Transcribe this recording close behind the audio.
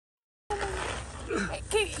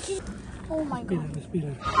Oh my god.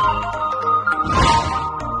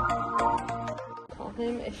 Call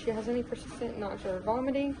him if she has any persistent nausea or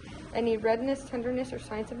vomiting, any redness, tenderness, or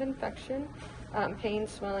signs of infection, pain,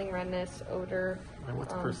 swelling, redness, odor. And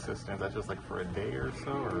what's persistent? That's just like for a day or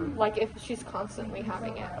so, or like if she's constantly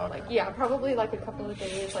having it. Okay. Like yeah, probably like a couple of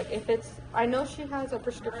days. Like if it's, I know she has a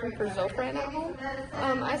prescription for Zofran at home.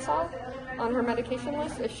 I saw on her medication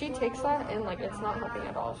list. If she takes that and like it's not helping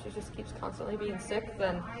at all, she just keeps constantly being sick,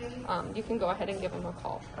 then you can go ahead and give him a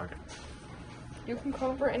call. okay. You can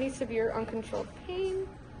call for any severe uncontrolled pain,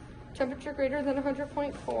 temperature greater than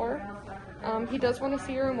 100.4. He does want to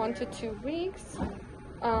see her in 1 to 2 weeks.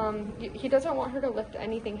 He doesn't want her to lift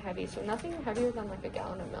anything heavy, so nothing heavier than like a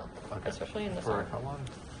gallon of milk, Okay. especially in the For summer. how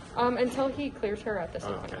long? Until he clears her at this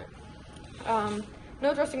Oh, appointment. okay.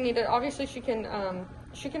 No dressing needed. Obviously, she can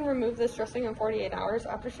remove this dressing in 48 hours.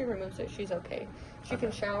 After she removes it, she's okay. She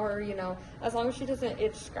can shower, you know, as long as she doesn't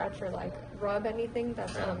itch, scratch, or like rub anything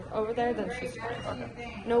that's over there, then she's fine.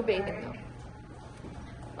 Okay. No bathing though.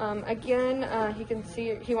 Again,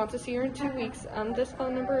 he wants to see her in 2 weeks. This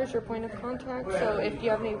phone number is your point of contact, so if you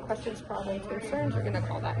have any questions, problems, concerns, you're going to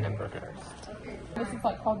call that number first. This is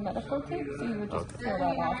like called medical tape, so you would just peel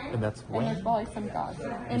that off. And that's And when? there's probably some gauze.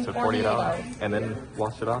 In So 48 hours. And then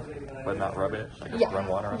wash it off, but not rub it? Like just run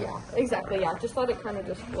water on it? Yeah, exactly, yeah. Just let it kind of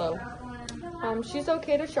just flow. She's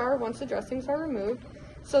okay to shower once the dressings are removed.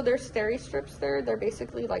 So there's steri strips there. They're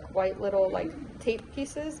basically like white little like tape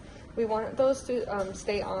pieces. We want those to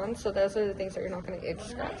stay on, so those are the things that you're not going to itch,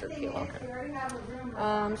 scratch, or peel.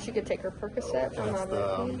 Okay. She could take her Percocet for And that's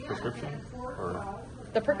moderate the pain. prescription? Or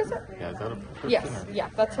The Percocet? yeah, is that a prescription? Yes, or? yeah,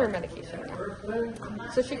 that's her medication.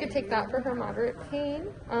 Yeah. So she could take that for her moderate pain.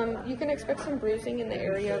 You can expect some bruising in the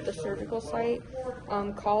area of the surgical site.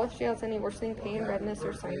 Call if she has any worsening pain, redness,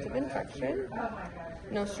 or signs of infection.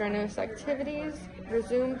 No strenuous activities.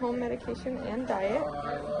 Resume home medication and diet.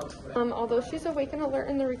 Although she's awake and alert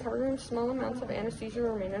in the recovery room, small amounts of anesthesia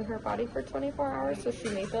remain in her body for 24 hours, so she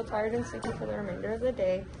may feel tired and sleepy for the remainder of the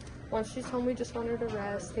day. Once she's home, we just want her to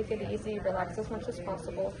rest, take it easy, relax as much as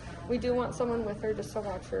possible. We do want someone with her just to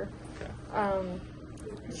watch her.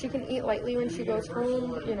 She can eat lightly when she goes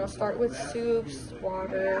home, you know, start with soups,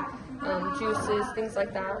 water, juices, things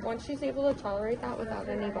like that. Once she's able to tolerate that without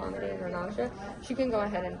any vomiting or nausea, she can go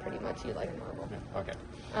ahead and pretty much eat like normal. Okay.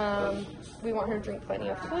 We want her to drink plenty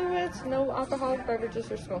of fluids, no alcoholic beverages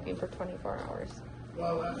or smoking for 24 hours.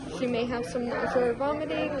 She may have some nausea or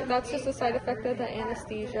vomiting. That's just a side effect of the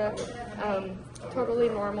anesthesia. Totally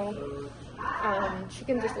normal. She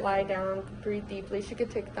can just lie down, breathe deeply. She could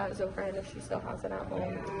take that Zofran if she still has it at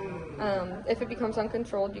home. If it becomes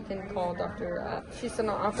uncontrolled, you can call Dr. She's to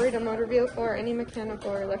not operate a motor vehicle or any mechanical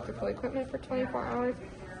or electrical equipment for 24 hours,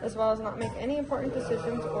 as well as not make any important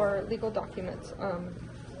decisions or legal documents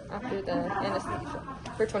after the anesthesia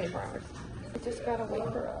for 24 hours. I just gotta wake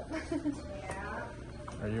her up.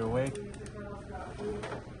 Are you awake?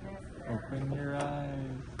 Open your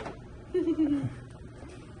eyes.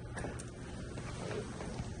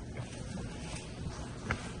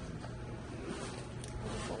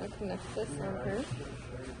 Connect this on her.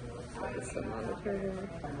 It's the monitor room.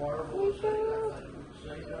 Wake up!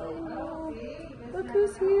 Oh, look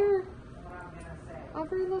who's here!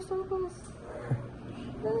 Abre los ojos!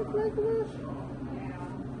 Look!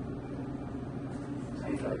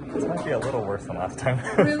 This might be a little worse than last time.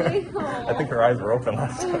 Really? I think her eyes were open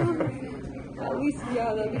last time. At least they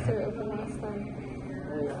were open last time.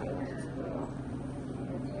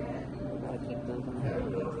 Gotta keep those on.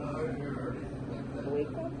 Wake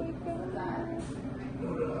up.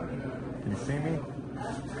 Can you see me?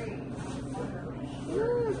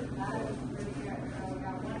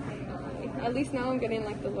 At least now I'm getting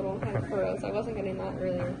like the little kind of furrows. I wasn't getting that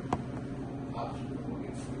earlier.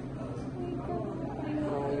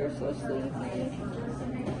 Oh, you're so sleepy.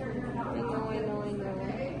 I know.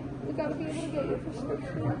 We gotta be able to get your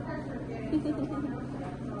prescription.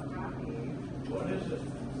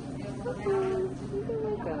 You can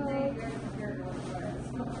wake up.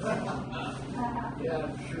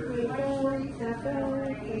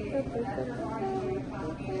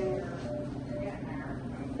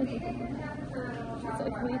 It's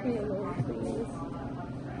like, leave me alone, please.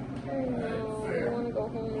 I know, I want to go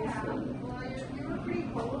home and sleep.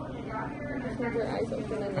 Just have your eyes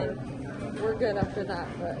open and then we're good after that,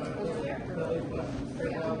 but...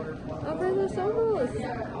 Abre los ojos!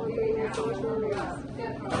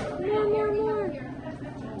 More!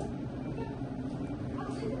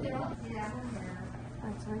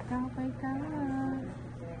 Let's wake up.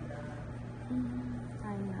 I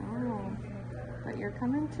know. But you're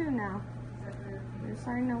coming too now. You're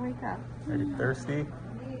starting to wake up. Are you thirsty?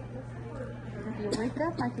 If you wake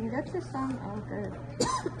up, I can get you some. Oh, good.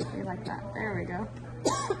 You like that. There we go.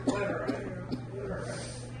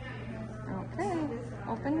 Okay.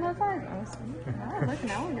 Open those eyes. Oh, look,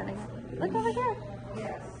 now we're getting it. Look over here.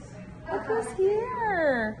 Look who's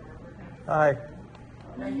here. Hi.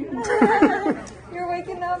 You're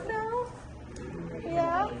waking up now?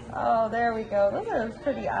 Yeah? Oh, there we go. Those are those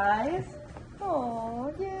pretty eyes.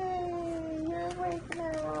 Oh, yay. You're awake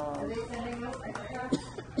now.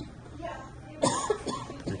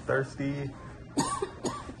 You thirsty?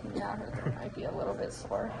 Yeah, her throat might be a little bit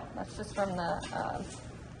sore. That's just from the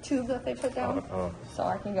tube that they put down. So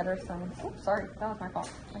I can get her some. Oops, sorry, that was my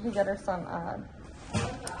fault. I can get her some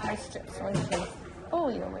ice chips when she's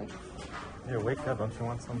fully awake. Yeah, wake up. Don't you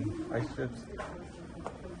want some ice chips?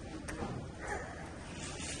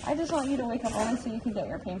 I just want you to wake up only so you can get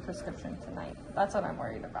your pain prescription tonight. That's what I'm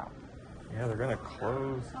worried about. Yeah, they're gonna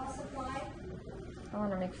close. I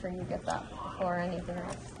want to make sure you get that before anything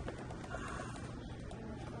else.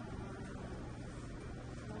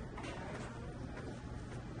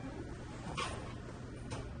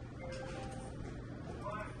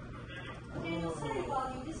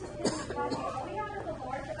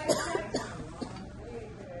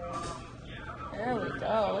 There we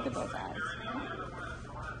go. Look at those eyes.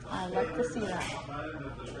 I like to see that.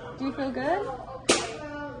 Do you feel good?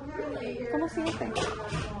 Come on, see your face.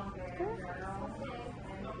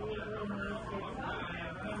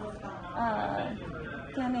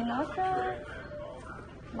 Tiene náusea?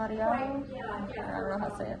 Mareado? I don't know how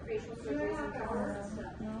to say it.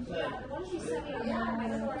 No?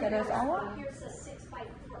 ¿Quieres agua?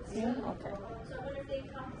 Sí, okay.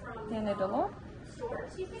 ¿Tiene dolor?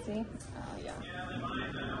 Sí? Oh, yeah.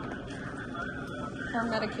 Her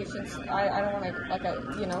medications, I don't want to, like,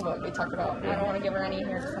 you know what we talked about, I don't want to give her any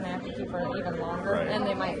here because then I have to keep her even longer, and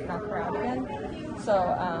they might knock her out again.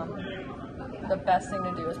 So, the best thing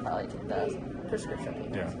to do is probably take the prescription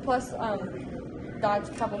pain. Yeah. Plus, that's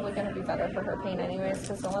probably going to be better for her pain anyways,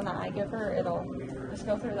 because the one that I give her, it'll just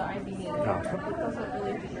go through the IV and it doesn't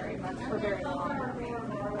really do very much for very long.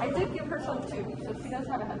 I did give her some too, so she does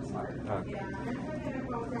have a head start.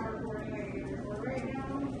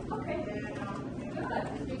 Okay.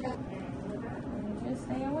 Just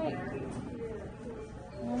stay awake.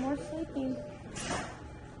 No more sleeping.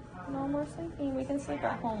 No more sleeping. We can sleep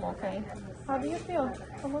at home, okay? How do you feel?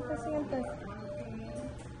 ¿Cómo te sientes?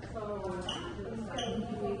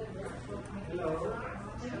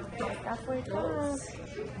 Halfway up.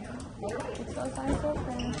 Keep those eyes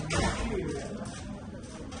open.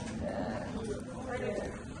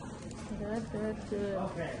 Good. Good.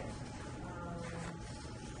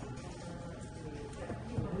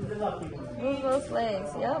 Move those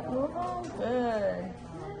legs. Yep, move them. Good.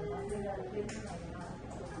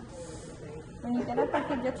 When you get up, I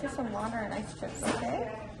can get you some water and ice chips,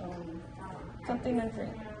 okay? Something to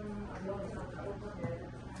drink.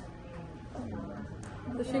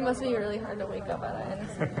 So she must be really hard to wake up at any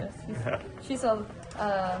serious. She's a,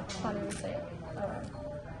 how do you say it?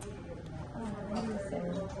 What do you say?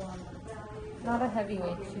 Not a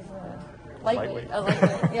heavyweight, she's a lightweight. A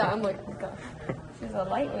lightweight. Yeah, I'm like, oh gosh. She's a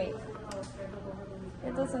lightweight.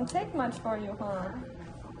 It doesn't take much for you, huh?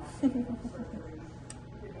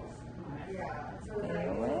 Stay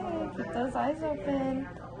awake. Keep those eyes open.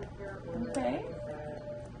 Okay?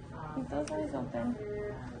 Keep those eyes open.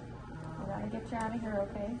 I gotta get you out of here,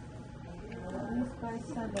 okay? At least by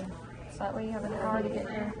 7. So that way you have an hour to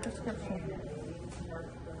get your prescription.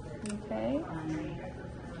 Okay?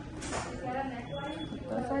 Keep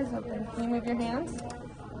those eyes open. Can you move your hands?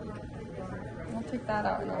 We'll take that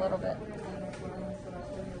out in a little bit.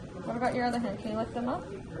 What about your other hand? Can you lift them up?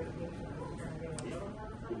 Good.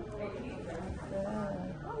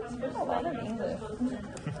 There's a lot of English. I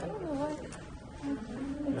don't know why.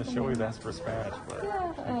 Yeah, she always asks for Spanish, but...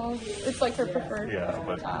 Yeah, it's like her preferred. Yeah,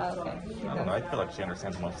 but... Okay. I don't know, I feel like she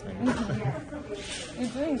understands most things. You're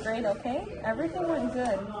doing great, okay? Everything went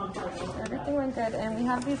good. Everything went good, and we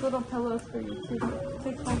have these little pillows for you to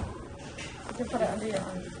take home. You can put it under your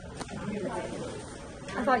arms.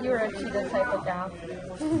 I thought you were a cheetah type of gal.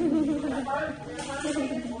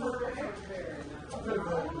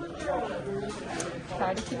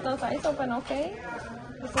 Try to keep those eyes open, okay?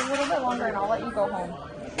 Just a little bit longer and I'll let you go home.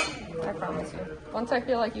 I promise you. Once I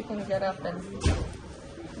feel like you can get up and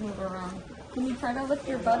move around. Can you try to lift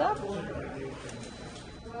your butt up? Okay,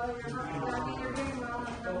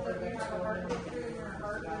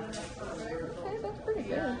 that's pretty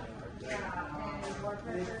good.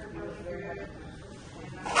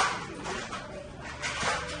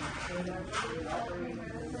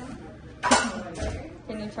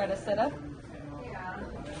 gonna try to sit up?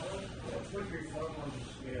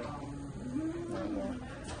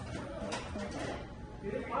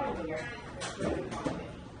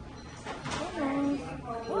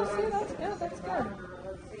 Oh, see, that's good. That's good.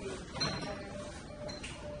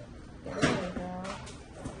 There we go.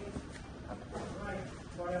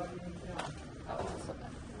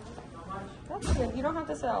 That's good. You don't have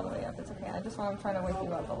to sit all the way up. It's okay. I just want to try to wake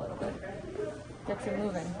you up a little bit. Get you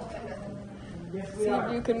moving. See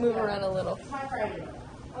if you can move around a little.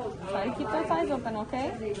 Try to keep those eyes open,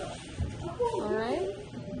 okay? All right.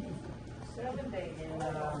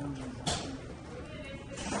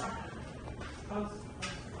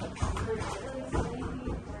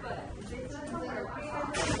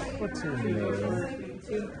 What's your name?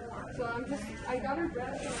 So I got her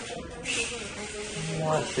dressed.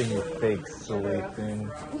 Watching you fake sleeping.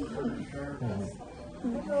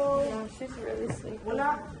 Yeah, she's really sleepy.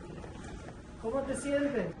 Hola, ¿cómo te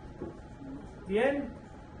sientes? ¿Bien?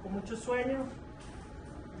 ¿Con mucho sueño?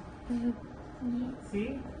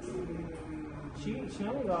 ¿Sí? She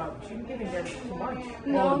only she didn't get too much.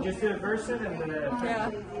 No. Oh, just the version and the... Yeah,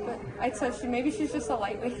 but I said maybe she's just a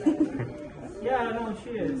lightweight. Yeah, no,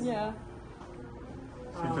 she is. Yeah.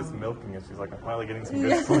 She's just milking it. She's like, I'm finally getting some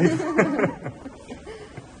good sleep.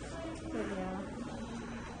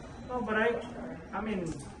 No, but I mean,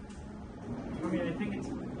 I think it's...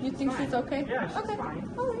 You think she's okay? Yeah, she's okay.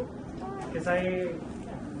 fine. All right. Because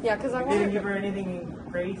Because I didn't give her anything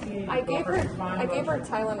crazy. I gave her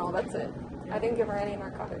Tylenol. That's it. I didn't give her any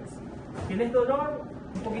narcotics. ¿Tienes dolor?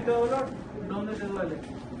 ¿Un poquito de dolor? ¿Dónde te duele?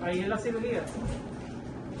 Ahí en la cirugía.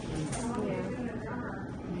 Yeah.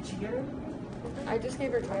 Did she get it? I just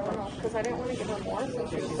gave her Tylenol because I didn't want to give her more since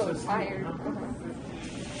she was so tired.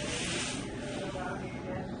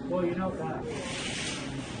 Well, you know that.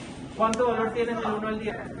 ¿Cuánto dolor tienes del 1 al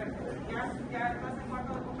 10?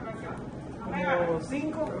 ¿Como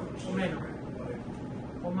 5 o menos?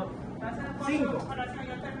 ¿Como 5?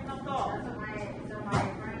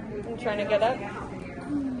 I'm trying to get up.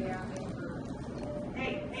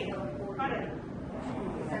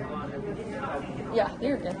 Yeah,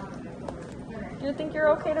 you're good. Do you think you're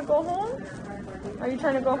okay to go home? Are you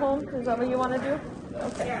trying to go home? Is that what you want to do?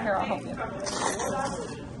 Okay, here, I'll help you.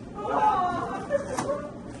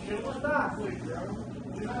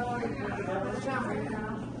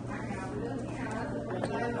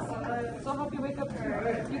 So I'll help you wake up.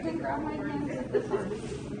 You can grab my hand with this one.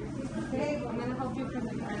 Okay, I'm going to help you from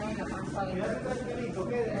the ground up.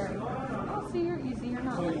 Oh, see, you're easy. You're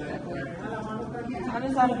not like that. How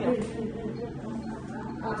does that feel?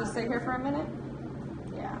 We'll just stay here for a minute?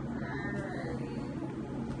 Yeah.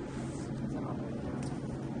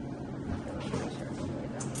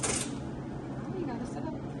 You gotta sit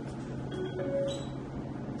up.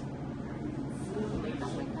 Wake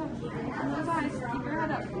up, wake up. Open those eyes. Keep your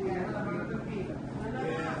head up.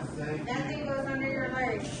 That thing goes under your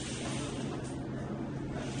leg.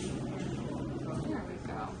 There we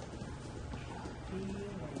go.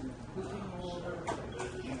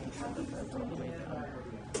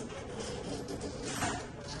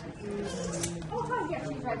 Oh, hi, yeah,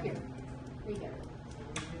 she's right here. We get it.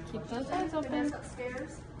 Keep those eyes open.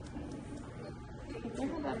 Upstairs. Keep your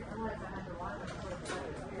head up.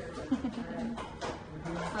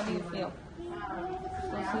 How do you feel?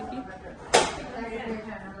 Still sleepy?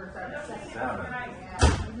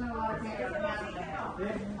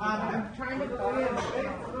 I'm trying to go in.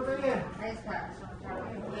 Nice catch.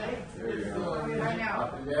 Right now.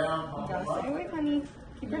 You gotta stay awake, honey.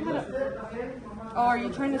 Keep your head up. Oh, are you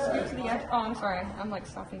trying to scoot to the edge? Oh, I'm sorry. I'm like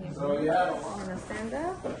stopping you. I'm gonna stand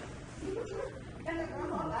up.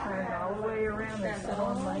 Turn all the way around and sit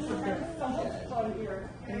on like a bit.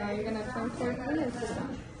 And now you're gonna turn towards me and sit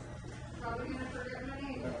down.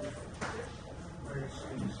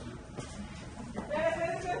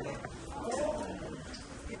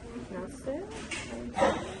 Now sit.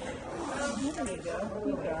 There you go.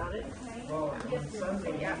 We got it.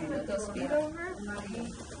 Yeah, put those feet over.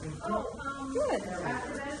 Oh, good.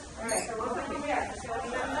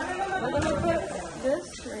 We're going to put this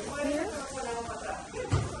right here.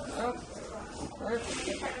 Oh,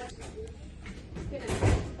 perfect.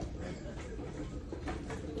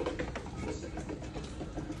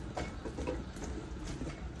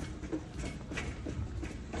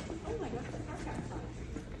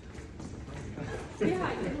 Yeah,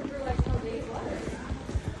 I remember like how days was.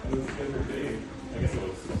 It was every day. I guess it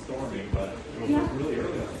was storming, but it was really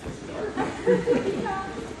early. It was dark. I'm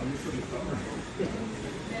used to the summer.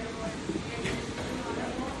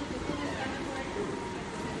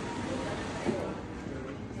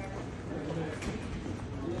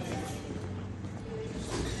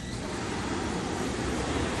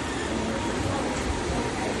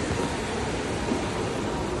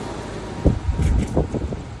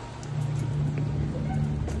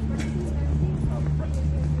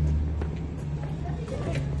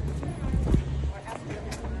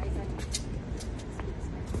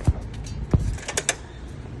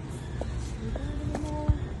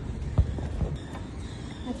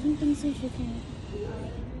 me see if you need.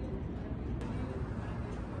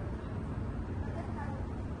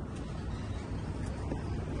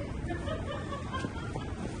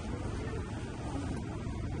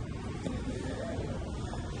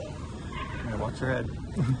 Yeah, watch your head.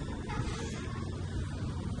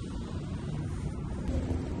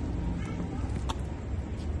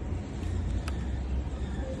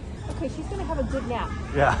 Okay, she's gonna have a good nap.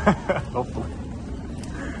 Yeah, hopefully.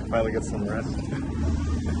 Finally get some rest.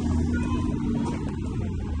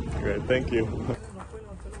 Great, thank you.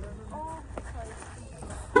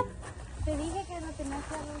 Te dije que no tenías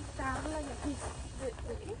que arrastarla y aquí.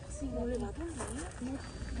 ¿De qué? Sí, no le va a poner.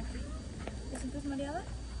 ¿Te sientes mareada?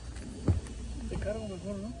 Te cargo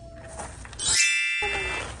mejor, ¿no?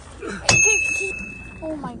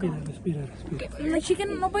 Oh my god. Respira, respira. ¿La chica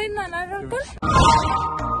no puede nadar alcohol?